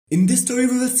In this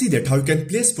tutorial, we will see that how you can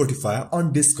play Spotify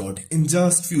on Discord in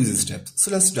just few easy steps. So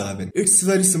let's dive in. It's a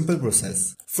very simple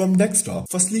process. From desktop,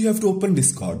 firstly you have to open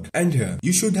Discord, and here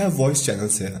you should have voice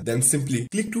channels here. Then simply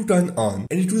click to turn on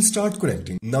and it will start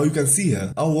connecting. Now you can see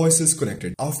here our voice is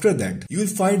connected. After that, you will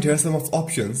find here some of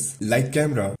options like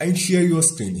camera and share your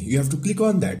screen. You have to click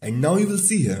on that, and now you will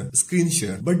see here screen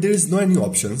share, but there is no any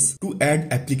options to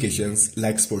add applications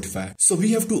like Spotify. So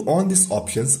we have to on these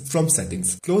options from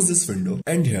settings. Close this window,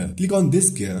 and here click on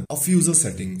this gear of user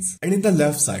settings, and in the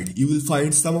left side you will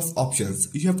find some of options.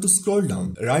 You have to scroll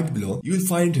down. Right below you will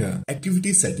find here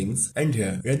activity settings, and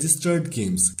here registered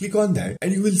games. Click on that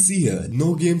and you will see here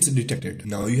no games detected.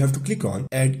 Now you have to click on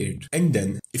add it, and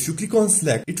then if you click on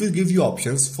select, it will give you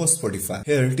options for Spotify.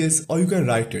 Here it is, or you can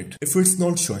write it if it's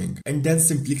not showing, and then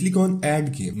simply click on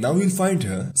add game. Now you'll find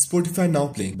here Spotify now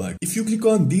playing, but if you click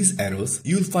on these arrows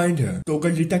you will find here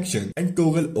toggle detection and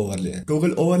toggle overlay.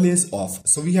 Toggle overlay is off,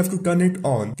 so we have to turn it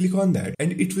on. Click on that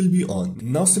and it will be on.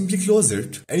 Now simply close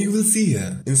it, and you will see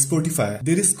here in Spotify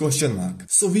there is question mark,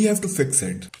 so we have to fix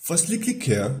it. Firstly click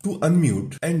here to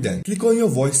unmute, and then click on your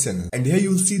voice channel, and here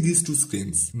you will see these two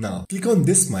screens. Now click on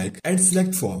this mic and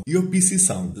select for your PC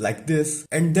sound like this,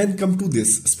 and then come to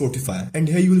this Spotify, and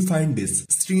here you will find this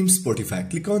stream Spotify.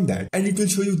 Click on that and it will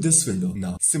show you this window.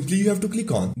 Now simply you have to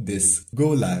click on this go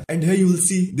live, and here you will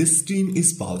see this stream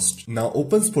is paused. Now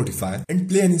open Spotify and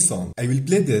play any song. I will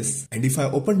play this, and if I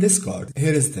open Discord,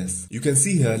 here is this. You can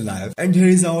see here live, and here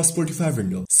is our Spotify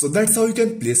window. So that's how you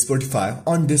can play Spotify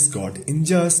on Discord in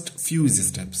just few easy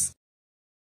steps.